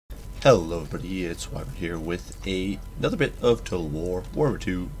Hello everybody, it's Warhammer here with another bit of Total War, Warhammer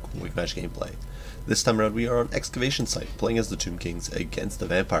 2 Quick Match gameplay. This time around we are on Excavation Site, playing as the Tomb Kings against the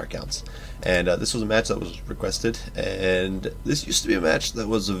Vampire Counts. And this was a match that was requested, and this used to be a match that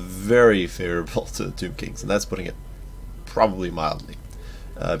was very favorable to the Tomb Kings, and that's putting it probably mildly.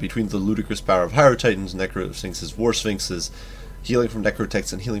 Between the ludicrous power of Hydro Titans, Necro Sphinxes, War Sphinxes, healing from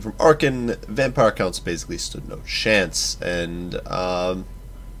Necrotechs and healing from Arkan, Vampire Counts basically stood no chance, and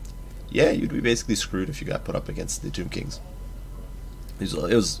yeah, you'd be basically screwed if you got put up against the Tomb Kings. It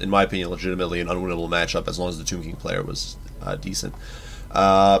was, in my opinion, legitimately an unwinnable matchup as long as the Tomb King player was decent.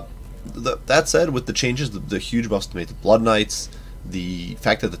 That said, with the changes, the huge buffs to make the Blood Knights, the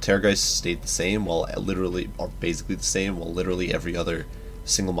fact that the Terrorgeists stayed the same, while literally, or basically the same, while literally every other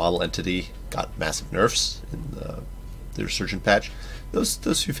single model entity got massive nerfs in the Resurgent patch,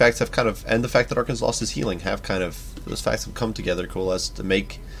 those few facts have kind of, and the fact that Arkan's lost his healing, have kind of, those facts have come together, coalesced to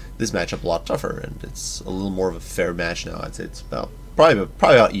make this matchup a lot tougher, and it's a little more of a fair match now. I'd say it's probably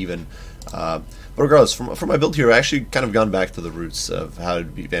about even. But regardless, from my build here, I actually kind of gone back to the roots of how to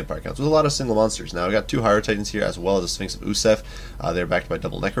beat Vampire Counts with a lot of single monsters. Now I got 2 Hydro Titans here, as well as the Sphinx of Usef. They're backed by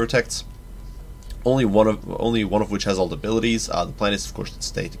double Necrotechs. Only one of which has all the abilities. The plan is, of course, to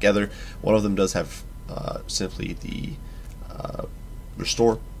stay together. One of them does have simply the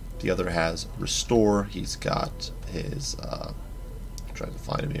Restore. The other has Restore. He's got his trying to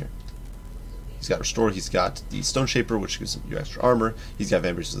find him here. He's got Restore, he's got the Stone Shaper, which gives you extra armor. He's got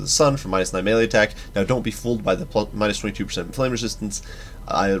Vampirs of the Sun for -9 melee attack. Now don't be fooled by the -22% flame resistance.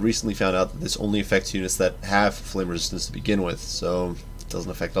 I recently found out that this only affects units that have flame resistance to begin with, so it doesn't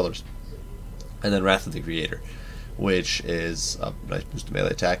affect others. And then Wrath of the Creator, which is a nice boost to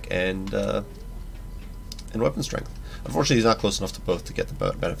melee attack and weapon strength. Unfortunately, he's not close enough to both to get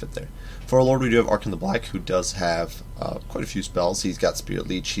the benefit there. For our Lord, we do have Arkan the Black, who does have quite a few spells. He's got Spirit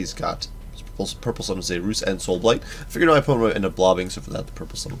Leech, he's got Purple Sun of Zerus, and Soul Blight. I figured my opponent would end up blobbing, so for that, the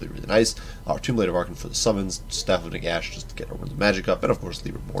Purple Sun will be really nice. Our Tomb Blade of Arkan for the summons, Staff of Nagash just to get our Winds of Magic up, and of course,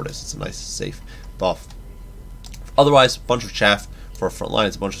 Libra Mortis. It's a nice, safe buff. Otherwise, a bunch of chaff for our front line.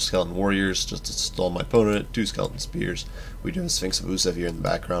 It's a bunch of Skeleton Warriors just to stall my opponent, 2 Skeleton Spears. We do have Sphinx of Usef here in the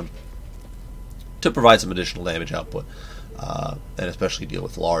background to provide some additional damage output, and especially deal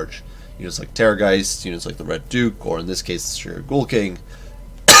with large units like Terrorgeist, units like the Red Duke, or in this case, the Stringer Ghoul King.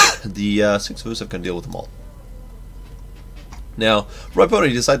 The Sphinx of Usef can deal with them all. Now, for my opponent,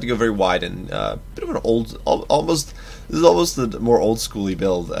 he decided to go very wide and a bit of an old, almost a more old schooly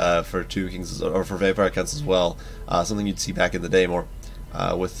build for Tomb Kings or for Vampire Counts as well. Something you'd see back in the day more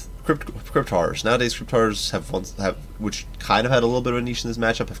with Crypt Horrors. Nowadays, Crypt Horrors which kind of had a little bit of a niche in this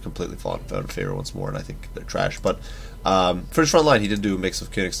matchup, have completely fallen out of favor once more, and I think they're trash. But for his front line, he did do a mix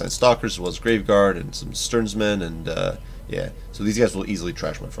of Königstein Stalkers as well as Graveguard and some Sternsmen, and yeah, so these guys will easily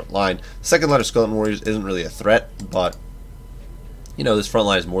trash my front line. The second line of Skeleton Warriors isn't really a threat, but you know, this front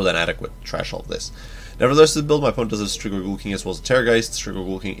line is more than adequate to trash all of this. Nevertheless, the build, my opponent does have Stringer Ghoul King as well as Terrorgeist. Stringer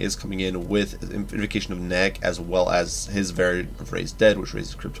Ghoul King is coming in with Invocation of Nag as well as his variant of Raised Dead, which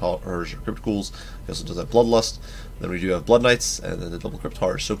raises Crypt Ghouls. He also does have Bloodlust. Then we do have Blood Knights, and then the double Crypt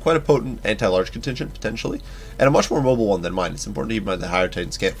Horrors. So quite a potent anti-large contingent, potentially, and a much more mobile one than mine. It's important to keep in mind that Hydro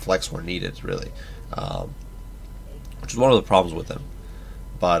Titans can't flex where needed, really, which is one of the problems with them.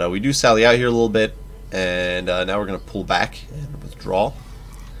 But we do sally out here a little bit, and now we're going to pull back and withdraw.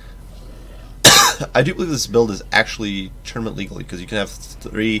 I do believe this build is actually tournament legal because you can have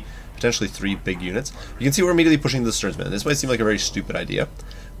potentially three big units. You can see we're immediately pushing the Sternsmen. This might seem like a very stupid idea,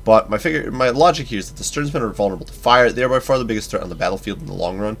 but my logic here is that the Sternsmen are vulnerable to fire. They are by far the biggest threat on the battlefield in the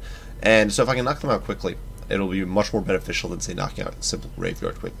long run, and so if I can knock them out quickly, it'll be much more beneficial than, say, knocking out simple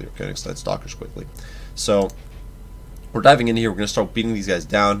Graveyard quickly or Königstein Stalkers quickly. So we're diving in here. We're going to start beating these guys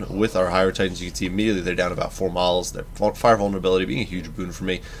down with our Hydro Titans. You can see immediately they're down about 4 models. Their fire vulnerability being a huge boon for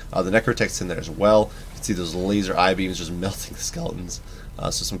me. The Necrotech's in there as well. You can see those laser eye beams just melting the skeletons.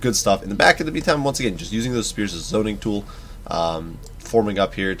 So some good stuff. In the back, in the meantime, once again, just using those spears as a zoning tool, forming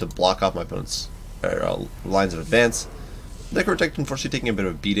up here to block off my opponent's lines of advance. Necrotech, unfortunately, taking a bit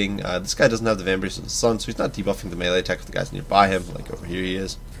of a beating. This guy doesn't have the Vampirs of the Sun, so he's not debuffing the melee attack with the guys nearby him, like over here he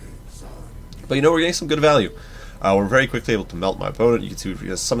is. But you know, we're getting some good value. We're very quickly able to melt my opponent. You can see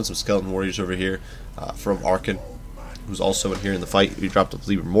we've summoned some Skeleton Warriors over here from Arkan, who's also in here in the fight. We dropped up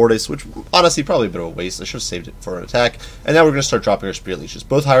Libra Mortis, which honestly probably a bit of a waste. I should have saved it for an attack. And now we're going to start dropping our Spirit Leeches.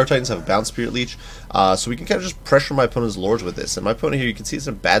 Both Hydro Titans have a balanced Spirit Leech, so we can kind of just pressure my opponent's lords with this. And my opponent here, you can see, is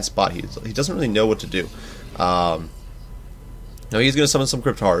in a bad spot. He doesn't really know what to do. Now he's going to summon some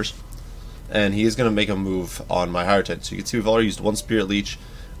Crypt Horrors, and he is going to make a move on my Hydro Titan. So you can see we've already used one Spirit Leech.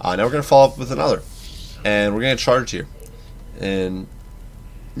 Now we're going to follow up with another. And we're going to charge here. And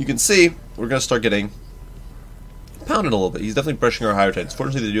you can see we're going to start getting pounded a little bit. He's definitely pressuring our higher titans.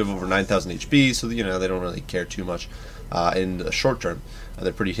 Fortunately, they do have over 9,000 HP, so you know they don't really care too much in the short term.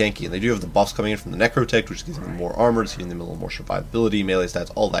 They're pretty tanky, and they do have the buffs coming in from the Necrotech, which gives them more armor, it's giving them a little more survivability, melee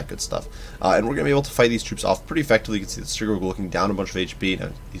stats, all that good stuff. And we're going to be able to fight these troops off pretty effectively. You can see the Strigog looking down a bunch of HP. Now,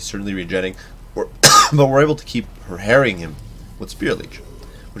 he's certainly regenerating, but we're able to keep harrying him with Spear Leech,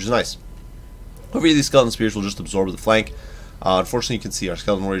 which is nice. Over here, these Skeleton Spears will just absorb the flank. Unfortunately, you can see our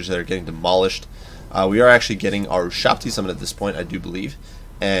Skeleton Warriors that are getting demolished. We are actually getting our Shapti summon at this point, I do believe,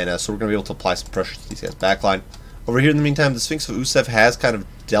 and so we're going to be able to apply some pressure to these guys' backline. Over here, in the meantime, the Sphinx of Usef has kind of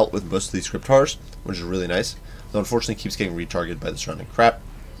dealt with most of these Cryptars, which is really nice, though unfortunately keeps getting retargeted by the surrounding crap.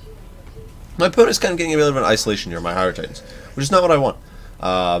 My opponent is kind of getting a bit of an isolation here, my Higher Titans, which is not what I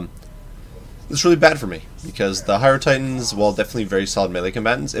want. It's really bad for me, because the Higher Titans, while definitely very solid melee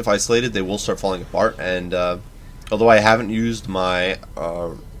combatants, if isolated, they will start falling apart, and although I haven't used my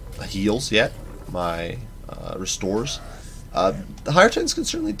heals yet, my restores, the Higher Titans can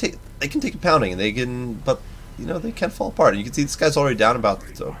certainly take a pounding, and they can, but you know, they can fall apart. And you can see this guy's already down about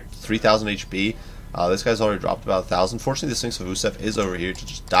 3,000 HP. This guy's already dropped about 1,000. Fortunately, the Sphinx of Usef is over here to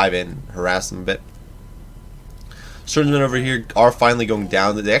just dive in and harass them a bit. Swordsmen over here are finally going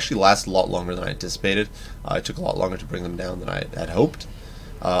down. They actually last a lot longer than I anticipated. It took a lot longer to bring them down than I had hoped.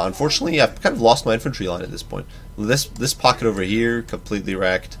 Unfortunately, I've kind of lost my infantry line at this point. This pocket over here, completely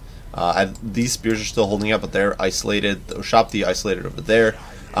wrecked. These spears are still holding up, but they're isolated. The Shapti isolated over there.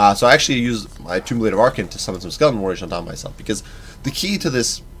 So I actually used my Tomb Blade of Arkan to summon some Skeleton Warriors on top of myself, because the key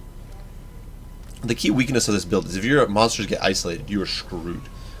weakness of this build is if your monsters get isolated, you are screwed.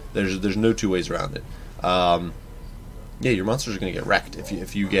 There's no two ways around it. Yeah, your monsters are going to get wrecked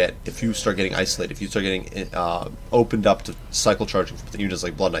if you start getting isolated, if you start getting opened up to cycle charging from units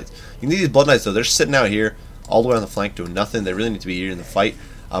like Blood Knights. You need these Blood Knights though. They're sitting out here all the way on the flank doing nothing. They really need to be here in the fight.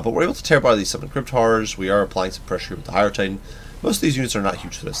 But we're able to tear apart these summoned Cryptars. We are applying some pressure with the Higher Titan. Most of these units are not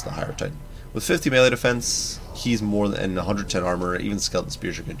huge threats to the Higher Titan. With 50 melee defense, he's more than 110 armor. Even Skeleton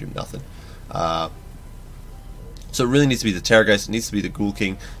Spears are going to do nothing. So it really needs to be the Terrorgeist. It needs to be the Ghoul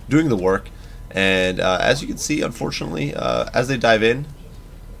King doing the work. And as you can see, unfortunately, as they dive in,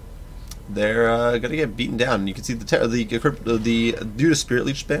 they're going to get beaten down. And you can see due to Spirit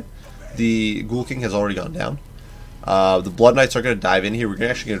Leech spam, the Ghoul King has already gone down. The Blood Knights are going to dive in here. We're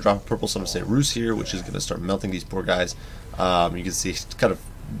actually going to drop a Purple Sun of St. Roos here, which is going to start melting these poor guys. You can see it kind of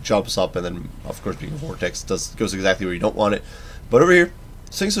jumps up, and then, of course, being a Vortex, goes exactly where you don't want it. But over here,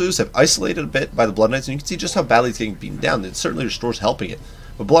 Sphinx of Usef isolated a bit by the Blood Knights, and you can see just how badly it's getting beaten down. It certainly restores helping it.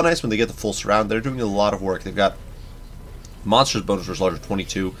 But Blood Knights, when they get the full surround, they're doing a lot of work. They've got Monsters bonus versus larger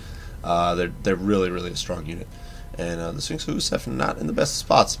 22. They're really a strong unit. And the Sphinx of Usef not in the best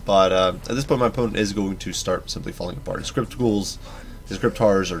spots, but at this point my opponent is going to start simply falling apart. His Crypt Ghouls, his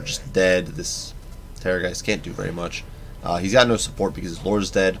Cryptars are just dead. This Terrorgeist can't do very much. He's got no support because his Lord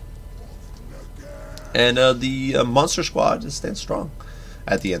is dead. And the Monster Squad just stands strong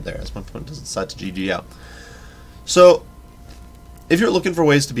at the end there, as my opponent doesn't decide to GG out. So, if you're looking for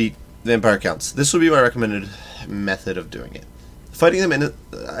ways to beat Vampire Counts, this would be my recommended method of doing it. Fighting them in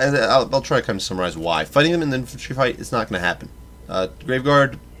I'll try to kind of summarize why. Fighting them in the infantry fight is not going to happen.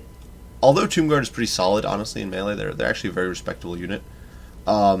 Graveguard, although Tomb Guard is pretty solid, honestly, in melee, they're actually a very respectable unit.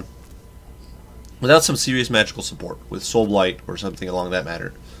 Without some serious magical support, with Soul Blight or something along that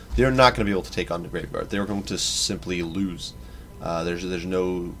matter, they're not going to be able to take on the Graveguard. They're going to simply lose. There's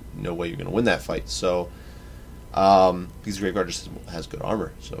no way you're going to win that fight. So, because Graveguard just has good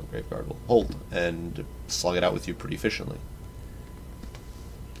armor, so Graveguard will hold and slug it out with you pretty efficiently.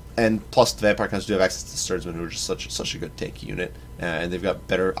 And plus, the Vampire Counts do have access to Swordsmen, who are just such a good tanky unit, and they've got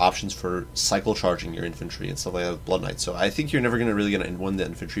better options for cycle charging your infantry and stuff like that with Blood Knights. So I think you're never really going to win the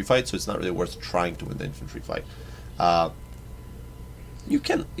infantry fight, so it's not really worth trying to win the infantry fight.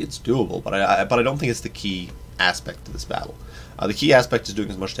 It's doable, but I don't think it's the key aspect to this battle. The key aspect is doing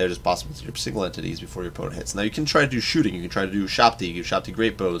as much damage as possible to your single entities before your opponent hits. Now you can try to do shooting, you can try to do Shapti, you can Shapti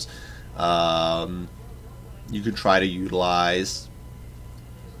Great Bows, you can try to utilize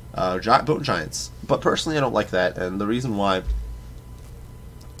Bone Giants, but personally I don't like that, and the reason why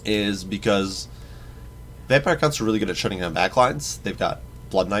is because Vampire Counts are really good at shutting down backlines. They've got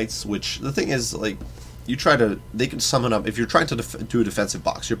Blood Knights, which the thing is, like, they can summon up, if you're trying to do a defensive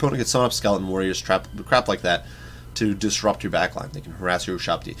box, your opponent can summon up Skeleton Warriors, crap like that, to disrupt your backline. They can harass your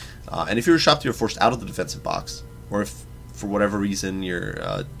Shapti. And if your Shapti are forced out of the defensive box, or if for whatever reason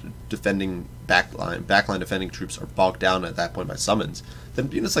your defending backline defending troops are bogged down at that point by summons,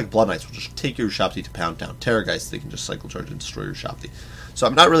 then units like Blood Knights will just take your Shapti to pound down. Terrorgeist, they can just cycle charge and destroy your Shapti. So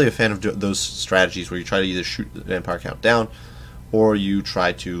I'm not really a fan of those strategies where you try to either shoot the Vampire Count down, or you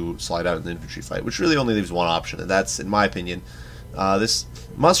try to slide out in the infantry fight, which really only leaves one option, and that's, in my opinion, this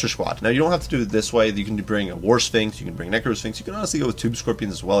monster squad. Now, you don't have to do it this way. You can bring a War Sphinx, you can bring Necro Sphinx, you can honestly go with Tube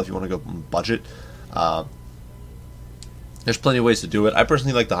Scorpions as well if you want to go budget. There's plenty of ways to do it. I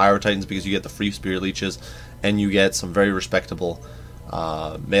personally like the Higher Titans because you get the free Spirit Leeches, and you get some very respectable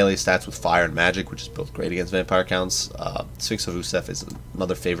melee stats with fire and magic, which is both great against vampire counts. Sphinx of Usef is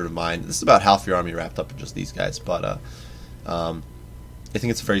another favorite of mine. This is about half your army wrapped up in just these guys, but I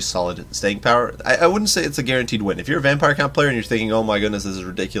think it's a very solid staying power. I wouldn't say it's a guaranteed win. If you're a vampire count player and you're thinking, oh my goodness, this is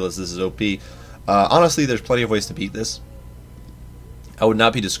ridiculous, this is OP, honestly, there's plenty of ways to beat this. I would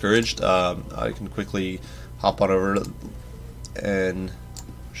not be discouraged. I can quickly hop on over and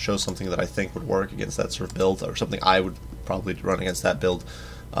show something that I think would work against that sort of build, or something I would probably run against that build.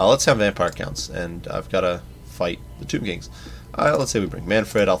 Let's have vampire counts, and I've got to fight the Tomb Kings. Let's say we bring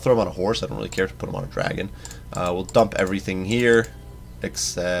Manfred. I'll throw him on a horse. I don't really care to put him on a dragon. We'll dump everything here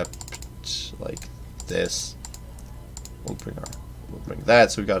except like this. We'll bring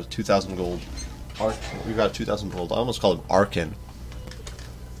that. So we've got a 2,000 gold. We've got 2,000 gold. I almost call him Arkin.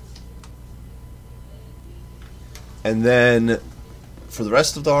 And then for the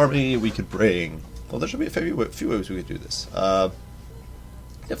rest of the army, we could bring. Well, there should be a few ways we could do this.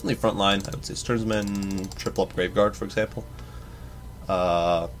 Definitely frontline. I would say Sternsmen, triple up Graveguard, for example.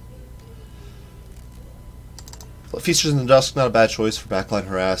 Feasters in the Dusk, not a bad choice for backline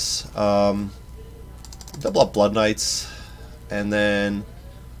harass. Double up Blood Knights, and then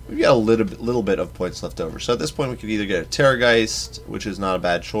we've got a little bit of points left over. So at this point, we could either get a Terrorgeist, which is not a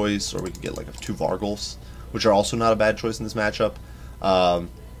bad choice, or we could get like 2 Vargulfs, which are also not a bad choice in this matchup.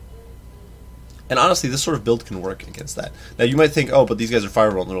 And honestly, this sort of build can work against that. Now, you might think, oh, but these guys are fire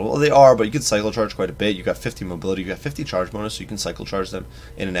vulnerable. Well, they are, but you can cycle charge quite a bit. You've got 50 mobility, you've got 50 charge bonus, so you can cycle charge them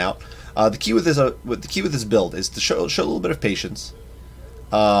in and out. The key with this build is to show a little bit of patience.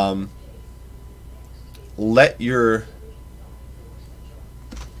 Show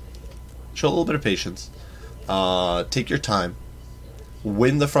a little bit of patience. Take your time.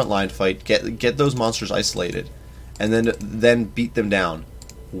 Win the frontline fight. Get those monsters isolated, and then beat them down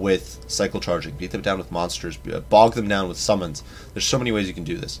with cycle charging, beat them down with monsters, bog them down with summons. There's so many ways you can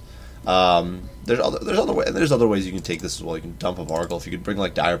do this. There's other ways you can take this as well. You can dump a Vargulf. You could bring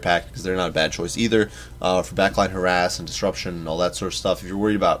like Dire Pack because they're not a bad choice either for backline harass and disruption and all that sort of stuff. If you're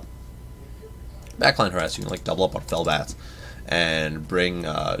worried about backline harass, you can like double up on Fellbats and bring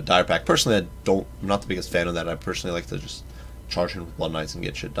Dire Pack. Personally, I'm not the biggest fan of that. I personally like to just charge in with Blood Knights and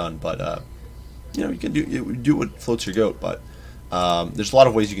get shit done. But you know, you can do what floats your goat. But there's a lot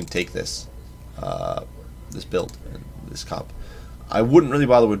of ways you can take this this build and this comp. I wouldn't really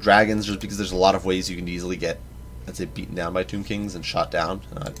bother with dragons just because there's a lot of ways you can easily get, let's say, beaten down by Tomb Kings and shot down.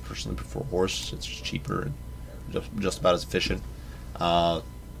 I personally prefer horse. It's just cheaper and just about as efficient. But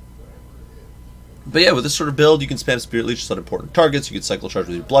yeah, with this sort of build, you can spam Spirit Leeches on important targets. You can cycle charge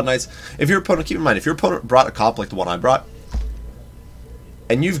with your Blood Knights. If your opponent, keep in mind, if your opponent brought a comp like the one I brought,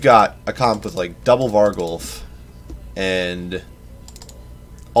 and you've got a comp with like double Vargulf and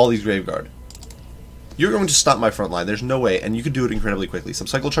all these Graveguard, you're going to stop my front line. There's no way, and you can do it incredibly quickly. Some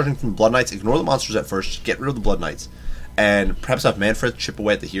cycle charging from Blood Knights. Ignore the monsters at first. Get rid of the Blood Knights, and perhaps have Manfred chip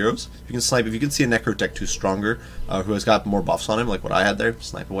away at the heroes. You can snipe. If you can see a Necro deck who's stronger, who has got more buffs on him, like what I had there,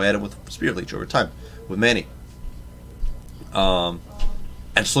 snipe away at him with Spirit Leech over time with Manny. And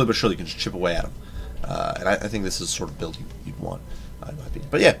slowly but surely you can just chip away at him. And I think this is the sort of build you'd want, in my opinion.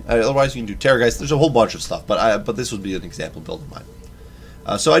 But yeah, otherwise you can do Terrorgeist. There's a whole bunch of stuff, but this would be an example build of mine.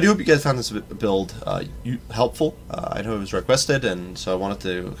 So I do hope you guys found this build helpful. I know it was requested, and so I wanted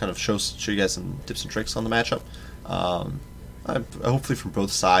to kind of show you guys some tips and tricks on the matchup. Hopefully from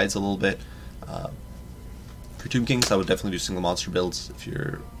both sides a little bit. For Tomb Kings, I would definitely do single monster builds. If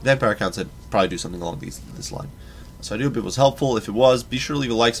you're vampire accounts, I'd probably do something along this line. So I do hope it was helpful. If it was, be sure to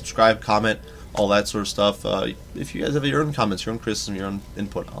leave a like, subscribe, comment, all that sort of stuff. If you guys have your own comments, your own criticism, your own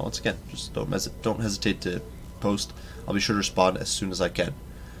input, once again, just don't hesitate to post. I'll be sure to respond as soon as I can.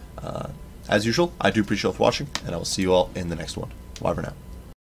 As usual, I do appreciate you all for watching, and I will see you all in the next one. Bye for now.